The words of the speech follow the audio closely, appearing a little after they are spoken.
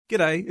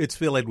G'day, it's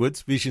Phil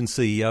Edwards, Vision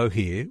CEO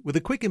here, with a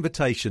quick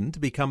invitation to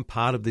become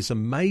part of this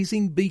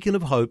amazing beacon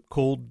of hope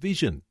called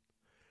Vision.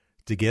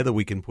 Together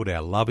we can put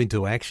our love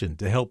into action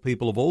to help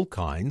people of all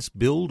kinds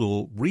build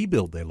or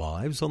rebuild their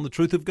lives on the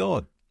truth of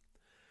God.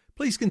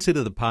 Please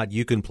consider the part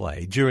you can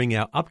play during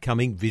our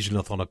upcoming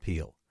Visionathon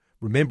appeal,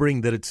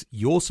 remembering that it's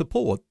your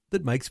support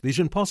that makes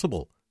Vision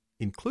possible,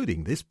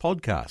 including this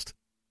podcast.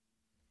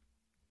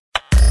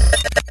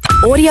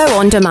 Audio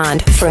on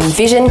demand from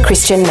Vision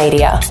Christian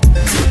Media.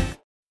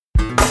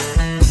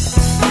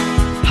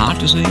 Heart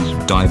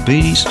disease,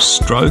 diabetes,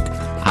 stroke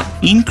are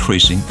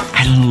increasing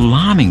at an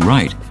alarming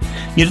rate.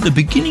 Yet at the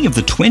beginning of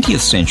the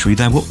 20th century,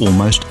 they were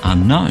almost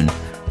unknown.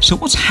 So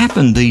what's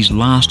happened these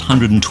last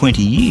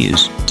 120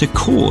 years to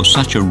cause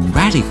such a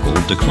radical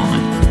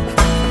decline?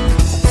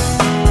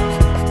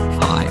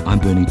 Hi, I'm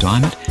Bernie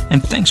Diamond,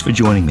 and thanks for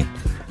joining me.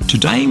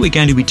 Today we're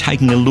going to be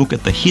taking a look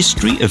at the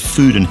history of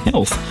food and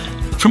health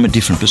from a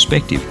different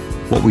perspective.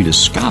 What we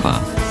discover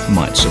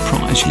might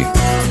surprise you.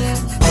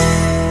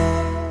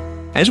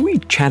 As we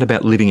chat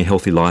about living a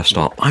healthy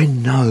lifestyle, I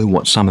know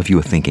what some of you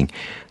are thinking.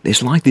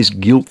 There's like this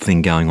guilt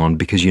thing going on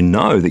because you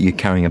know that you're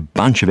carrying a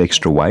bunch of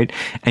extra weight,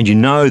 and you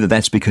know that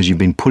that's because you've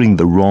been putting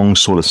the wrong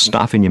sort of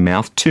stuff in your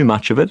mouth, too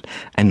much of it,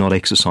 and not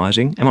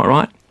exercising. Am I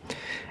right?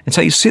 And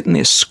so you're sitting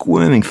there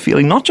squirming,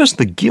 feeling not just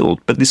the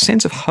guilt, but this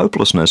sense of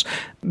hopelessness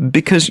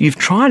because you've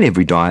tried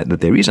every diet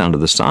that there is under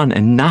the sun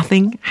and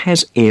nothing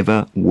has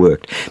ever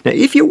worked. Now,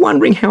 if you're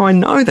wondering how I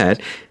know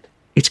that,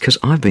 it's because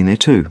I've been there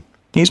too.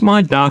 Here's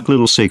my dark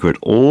little secret.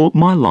 All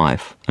my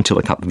life, until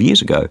a couple of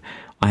years ago,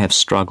 I have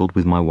struggled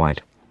with my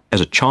weight.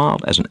 As a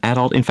child, as an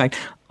adult, in fact,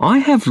 I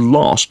have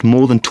lost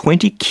more than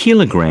 20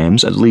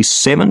 kilograms at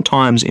least 7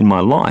 times in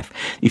my life.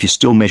 If you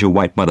still measure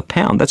weight by the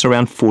pound, that's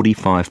around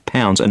 45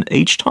 pounds. And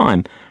each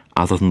time,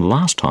 other than the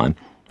last time,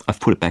 I've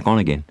put it back on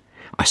again.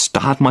 I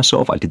starved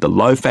myself, I did the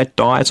low-fat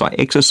diets, I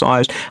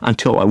exercised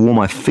until I wore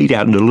my feet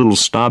out into little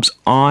stubs.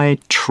 I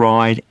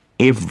tried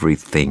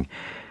everything.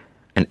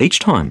 And each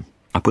time,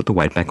 I put the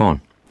weight back on.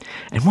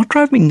 And what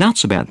drove me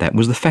nuts about that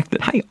was the fact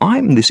that, hey,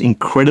 I'm this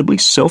incredibly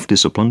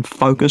self-disciplined,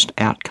 focused,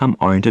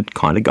 outcome-oriented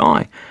kind of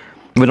guy.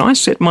 When I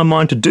set my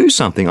mind to do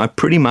something, I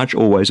pretty much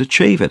always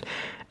achieve it,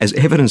 as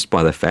evidenced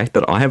by the fact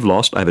that I have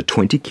lost over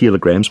 20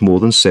 kilograms more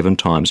than 7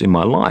 times in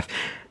my life.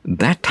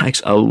 That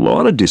takes a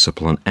lot of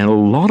discipline and a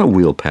lot of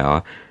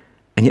willpower,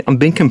 and yet I'm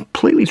being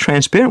completely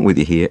transparent with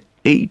you here.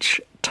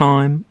 Each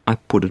time I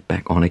put it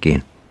back on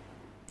again.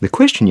 The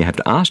question you have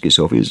to ask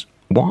yourself is,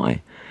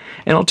 why?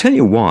 And I'll tell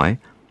you why.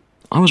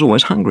 I was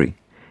always hungry.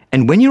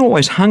 And when you're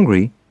always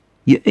hungry,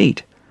 you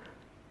eat.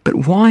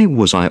 But why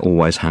was I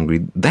always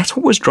hungry? That's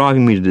what was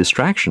driving me to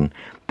distraction.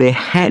 There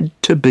had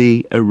to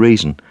be a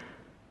reason.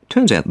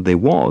 Turns out that there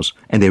was,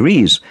 and there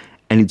is,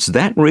 and it's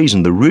that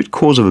reason, the root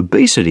cause of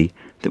obesity,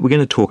 that we're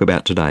going to talk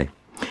about today.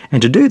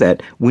 And to do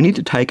that, we need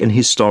to take an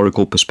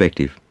historical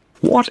perspective.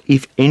 What,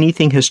 if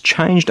anything, has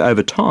changed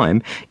over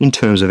time in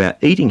terms of our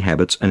eating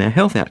habits and our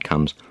health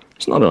outcomes?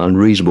 It's not an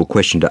unreasonable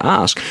question to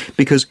ask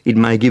because it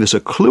may give us a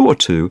clue or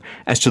two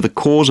as to the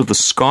cause of the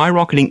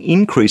skyrocketing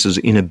increases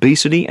in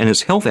obesity and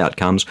its health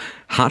outcomes,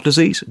 heart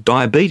disease,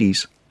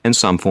 diabetes, and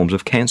some forms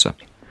of cancer.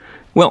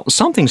 Well,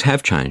 some things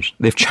have changed.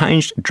 They've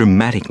changed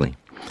dramatically.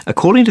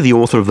 According to the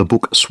author of the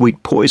book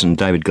Sweet Poison,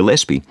 David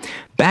Gillespie,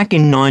 back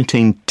in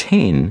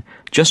 1910,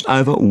 just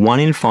over 1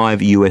 in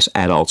 5 US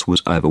adults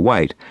was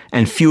overweight,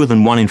 and fewer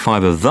than 1 in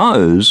 5 of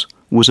those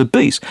was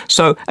obese.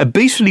 So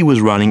obesity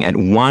was running at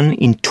 1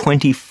 in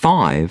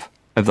 25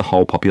 of the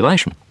whole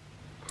population.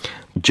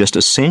 Just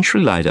a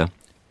century later,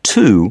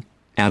 2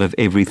 out of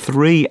every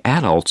 3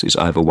 adults is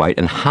overweight,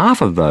 and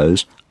half of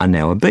those are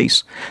now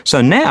obese.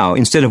 So now,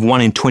 instead of 1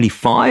 in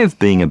 25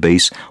 being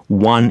obese,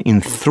 1 in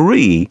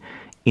 3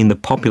 in the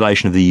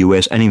population of the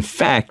US, and in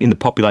fact in the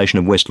population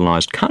of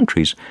westernized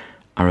countries,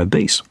 are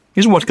obese.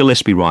 Here's what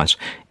Gillespie writes.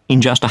 In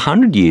just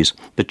 100 years,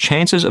 the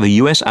chances of a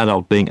US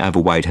adult being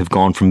overweight have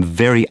gone from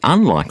very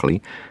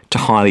unlikely to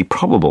highly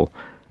probable,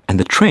 and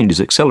the trend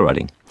is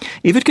accelerating.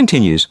 If it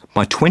continues,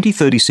 by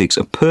 2036,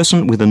 a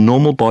person with a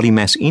normal body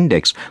mass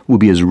index will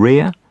be as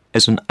rare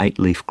as an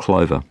 8-leaf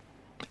clover.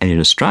 And in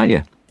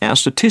Australia, our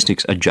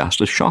statistics are just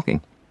as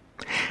shocking.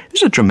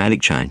 This is a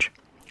dramatic change.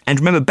 And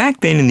remember, back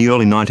then in the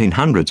early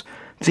 1900s,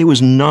 there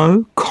was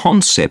no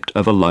concept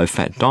of a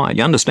low-fat diet.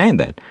 You understand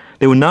that?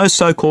 There were no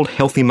so-called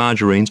healthy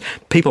margarines.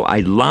 People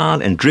ate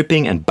lard and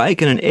dripping and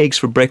bacon and eggs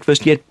for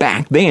breakfast, yet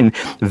back then,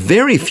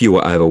 very few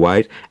were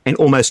overweight and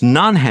almost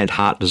none had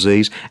heart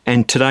disease,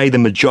 and today the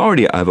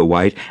majority are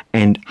overweight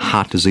and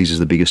heart disease is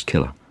the biggest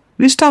killer.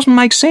 This doesn't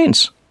make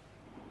sense.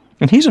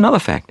 And here's another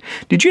fact.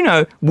 Did you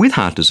know, with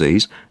heart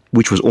disease,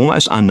 which was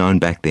almost unknown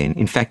back then,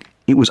 in fact,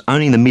 it was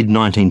only in the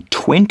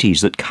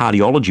mid-1920s that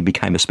cardiology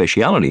became a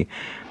speciality,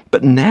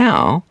 but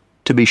now,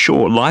 to be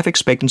sure, life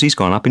expectancy's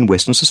gone up in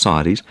Western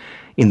societies.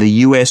 In the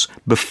US,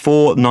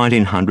 before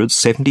 1900,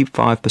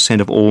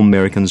 75% of all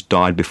Americans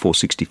died before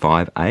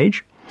 65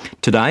 age.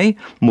 Today,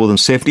 more than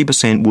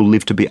 70% will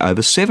live to be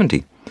over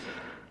 70.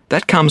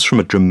 That comes from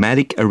a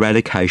dramatic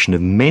eradication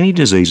of many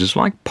diseases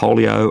like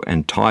polio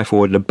and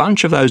typhoid and a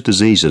bunch of those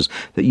diseases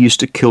that used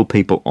to kill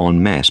people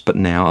en masse but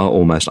now are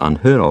almost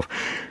unheard of.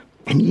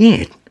 And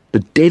yet,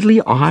 the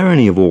deadly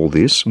irony of all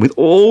this, with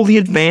all the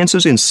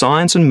advances in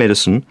science and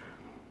medicine,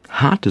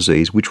 heart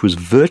disease, which was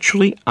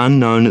virtually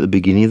unknown at the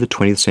beginning of the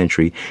 20th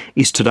century,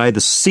 is today the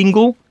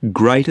single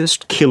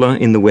greatest killer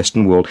in the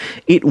Western world.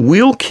 It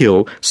will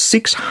kill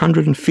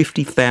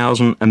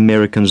 650,000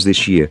 Americans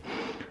this year.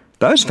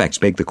 Those facts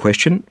beg the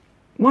question,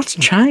 what's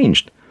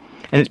changed?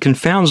 And it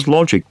confounds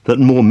logic that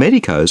more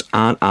medicos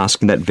aren't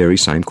asking that very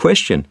same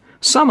question.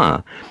 Some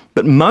are,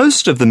 but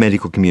most of the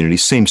medical community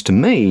seems to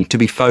me to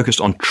be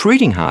focused on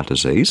treating heart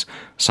disease,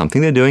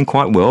 something they're doing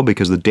quite well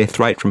because the death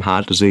rate from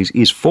heart disease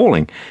is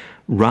falling,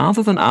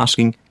 rather than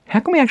asking, how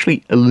can we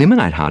actually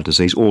eliminate heart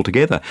disease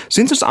altogether?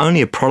 Since it's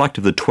only a product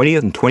of the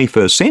 20th and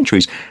 21st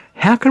centuries,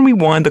 how can we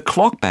wind the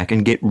clock back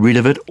and get rid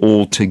of it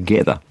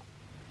altogether?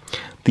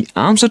 The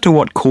answer to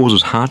what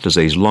causes heart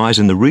disease lies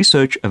in the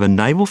research of a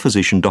naval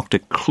physician, Dr.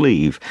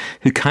 Cleve,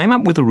 who came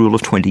up with a rule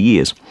of 20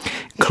 years.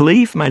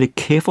 Cleve made a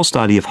careful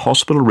study of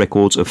hospital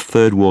records of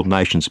third world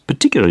nations,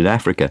 particularly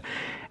Africa,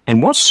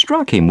 and what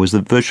struck him was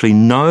that virtually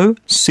no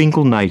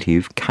single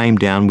native came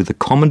down with the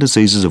common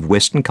diseases of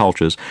Western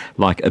cultures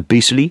like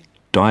obesity,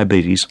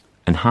 diabetes,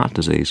 and heart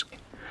disease.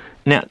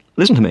 Now,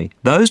 listen to me,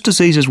 those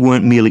diseases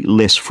weren't merely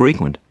less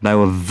frequent, they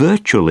were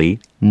virtually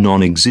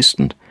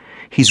non-existent.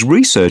 His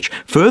research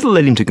further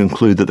led him to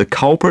conclude that the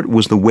culprit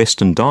was the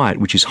Western diet,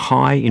 which is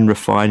high in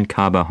refined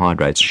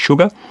carbohydrates,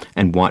 sugar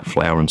and white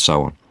flour and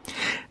so on.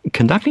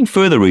 Conducting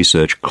further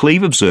research,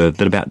 Cleve observed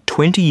that about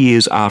 20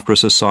 years after a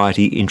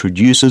society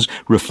introduces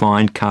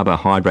refined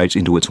carbohydrates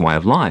into its way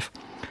of life,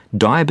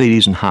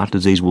 diabetes and heart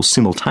disease will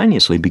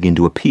simultaneously begin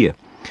to appear.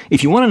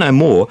 If you want to know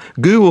more,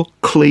 Google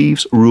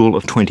Cleve's Rule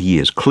of 20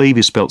 Years. Cleve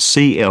is spelled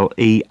Cleave.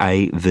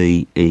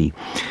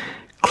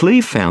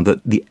 Cleve found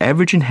that the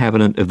average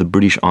inhabitant of the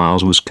British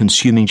Isles was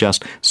consuming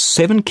just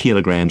 7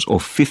 kilograms or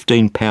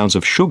 15 pounds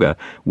of sugar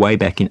way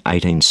back in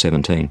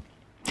 1817.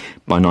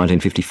 By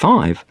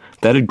 1955,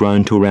 that had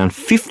grown to around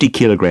 50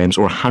 kilograms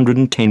or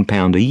 110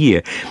 pounds a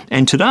year.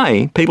 And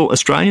today, people,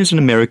 Australians and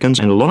Americans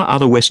and a lot of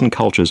other Western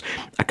cultures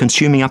are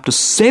consuming up to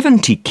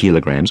 70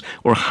 kilograms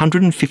or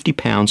 150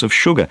 pounds of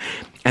sugar.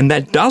 And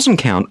that doesn't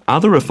count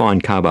other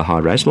refined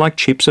carbohydrates like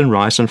chips and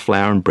rice and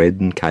flour and bread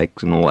and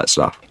cakes and all that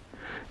stuff.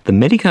 The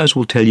medicos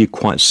will tell you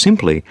quite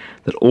simply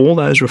that all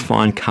those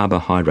refined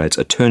carbohydrates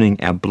are turning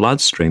our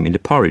bloodstream into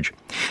porridge.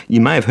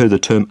 You may have heard the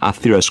term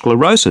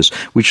atherosclerosis,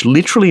 which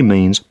literally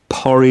means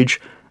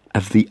porridge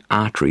of the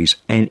arteries,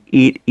 and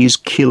it is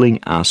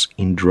killing us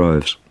in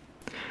droves.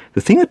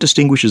 The thing that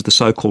distinguishes the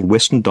so-called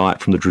Western diet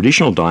from the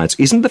traditional diets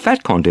isn't the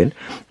fat content.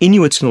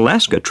 Inuits in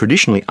Alaska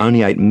traditionally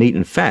only ate meat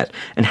and fat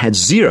and had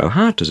zero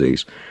heart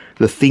disease.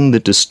 The thing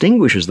that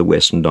distinguishes the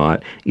Western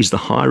diet is the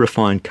high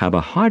refined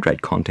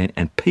carbohydrate content,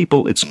 and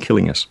people, it's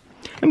killing us.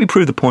 Let me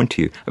prove the point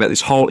to you about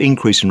this whole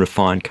increase in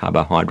refined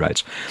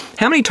carbohydrates.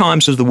 How many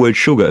times does the word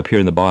sugar appear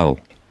in the Bible?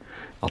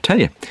 I'll tell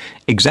you,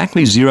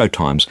 exactly 0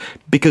 times,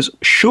 because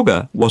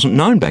sugar wasn't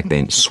known back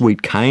then.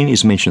 Sweet cane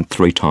is mentioned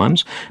 3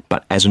 times,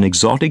 but as an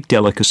exotic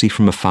delicacy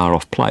from a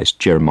far-off place.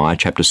 Jeremiah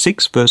chapter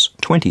 6, verse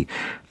 20.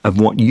 Of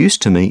what use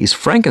to me is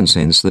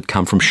frankincense that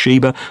come from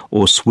Sheba,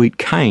 or sweet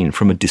cane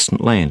from a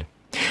distant land.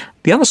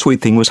 The other sweet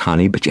thing was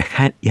honey, but you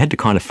had to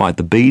kind of fight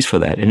the bees for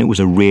that, and it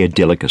was a rare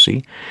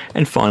delicacy.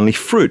 And finally,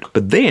 fruit,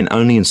 but then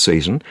only in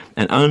season,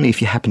 and only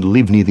if you happen to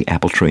live near the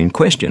apple tree in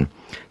question.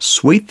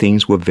 Sweet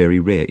things were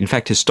very rare. In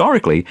fact,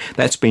 historically,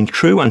 that's been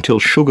true until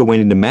sugar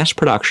went into mass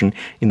production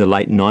in the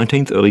late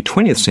 19th, early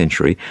 20th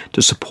century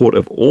to support,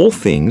 of all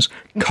things,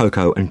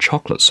 cocoa and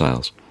chocolate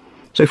sales.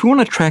 So if we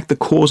want to track the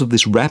cause of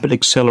this rapid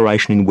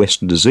acceleration in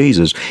Western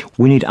diseases,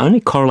 we need only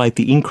correlate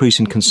the increase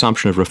in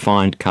consumption of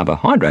refined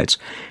carbohydrates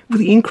with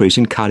the increase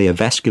in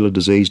cardiovascular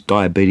disease,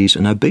 diabetes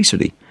and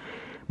obesity.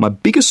 My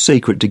biggest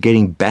secret to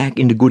getting back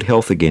into good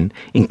health again,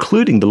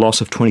 including the loss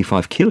of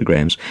 25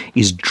 kilograms,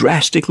 is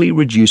drastically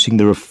reducing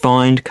the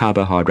refined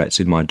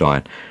carbohydrates in my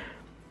diet.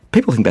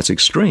 People think that's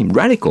extreme,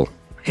 radical.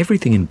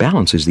 Everything in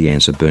balance is the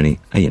answer, Bernie.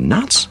 Are you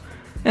nuts?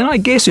 And I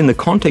guess in the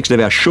context of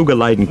our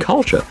sugar-laden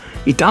culture,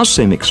 it does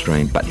seem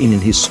extreme, but in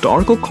an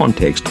historical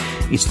context,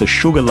 it's the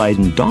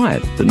sugar-laden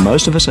diet that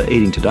most of us are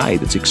eating today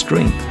that's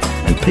extreme.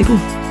 And people,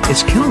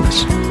 it's killing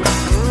us.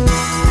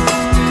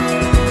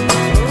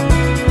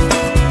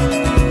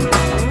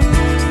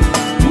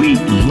 We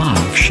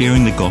love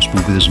sharing the gospel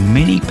with as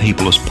many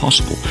people as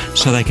possible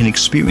so they can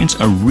experience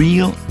a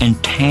real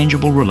and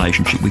tangible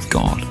relationship with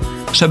God.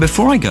 So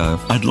before I go,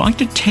 I'd like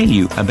to tell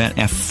you about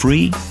our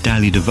free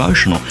daily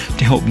devotional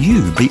to help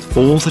you be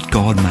all that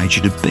God made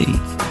you to be.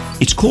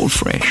 It's called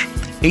Fresh.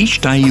 Each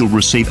day you'll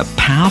receive a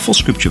powerful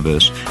scripture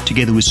verse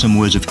together with some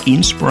words of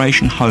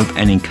inspiration, hope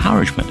and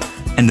encouragement.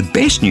 And the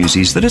best news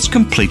is that it's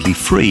completely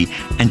free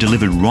and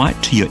delivered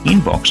right to your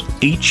inbox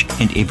each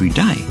and every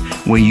day,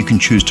 where you can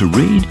choose to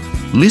read,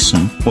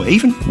 listen or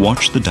even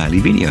watch the daily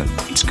video.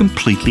 It's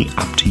completely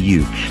up to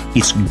you.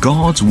 It's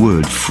God's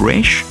Word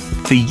fresh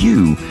for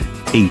you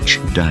each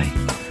day.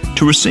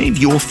 To receive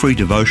your free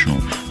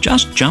devotional,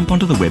 just jump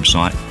onto the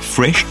website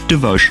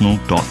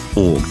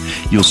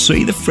freshdevotional.org. You'll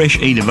see the Fresh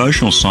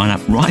e-devotional sign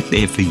up right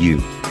there for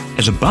you.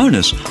 As a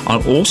bonus,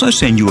 I'll also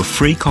send you a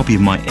free copy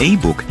of my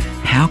ebook,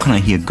 How Can I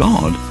Hear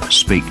God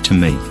Speak to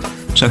Me?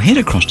 So head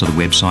across to the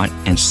website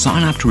and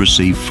sign up to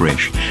receive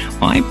Fresh.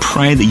 I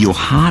pray that your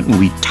heart will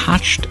be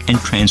touched and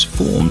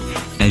transformed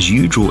as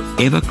you draw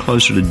ever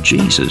closer to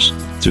Jesus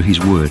through His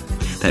Word.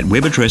 That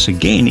web address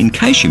again, in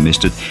case you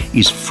missed it,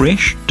 is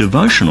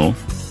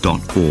freshdevotional.org.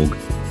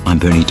 I'm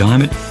Bernie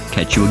Diamond.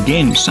 Catch you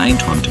again, same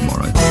time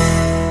tomorrow,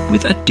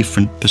 with a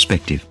different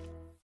perspective.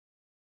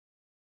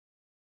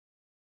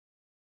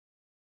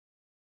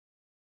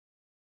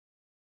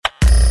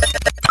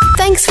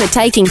 Thanks for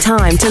taking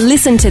time to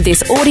listen to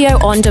this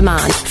audio on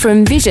demand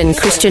from Vision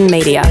Christian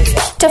Media.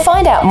 To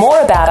find out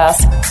more about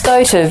us,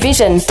 go to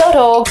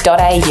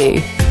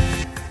vision.org.au.